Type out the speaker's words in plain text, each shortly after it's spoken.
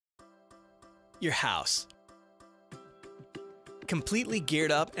your house. Completely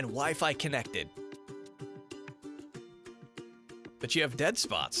geared up and Wi-Fi connected. But you have dead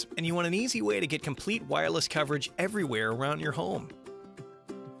spots, and you want an easy way to get complete wireless coverage everywhere around your home.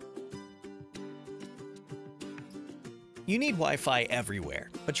 You need Wi-Fi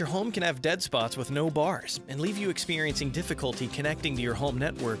everywhere, but your home can have dead spots with no bars and leave you experiencing difficulty connecting to your home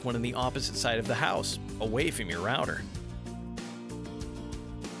network when on the opposite side of the house, away from your router.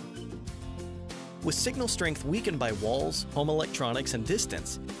 With signal strength weakened by walls, home electronics, and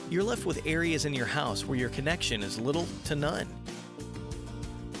distance, you're left with areas in your house where your connection is little to none.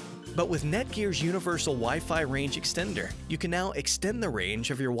 But with NETGEAR's Universal Wi-Fi Range Extender, you can now extend the range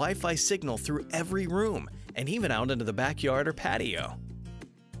of your Wi-Fi signal through every room and even out into the backyard or patio.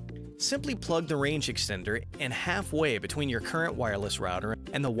 Simply plug the range extender in halfway between your current wireless router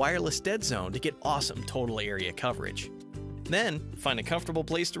and the wireless dead zone to get awesome total area coverage. Then, find a comfortable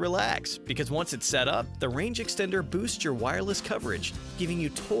place to relax, because once it's set up, the range extender boosts your wireless coverage, giving you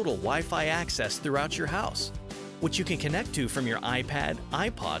total Wi-Fi access throughout your house, which you can connect to from your iPad,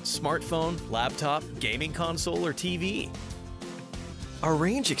 iPod, smartphone, laptop, gaming console, or TV. Our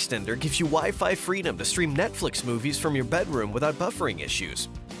range extender gives you Wi-Fi freedom to stream Netflix movies from your bedroom without buffering issues,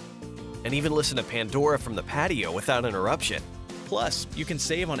 and even listen to Pandora from the patio without interruption. Plus, you can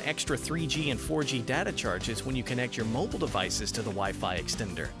save on extra 3G and 4G data charges when you connect your mobile devices to the Wi-Fi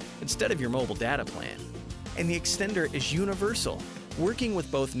extender instead of your mobile data plan. And the extender is universal, working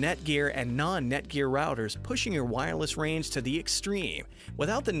with both NETGEAR and non-NETGEAR routers, pushing your wireless range to the extreme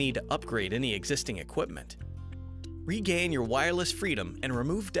without the need to upgrade any existing equipment. Regain your wireless freedom and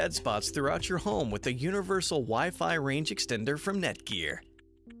remove dead spots throughout your home with the Universal Wi-Fi Range Extender from NETGEAR.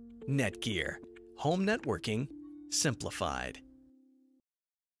 NETGEAR. Home networking simplified.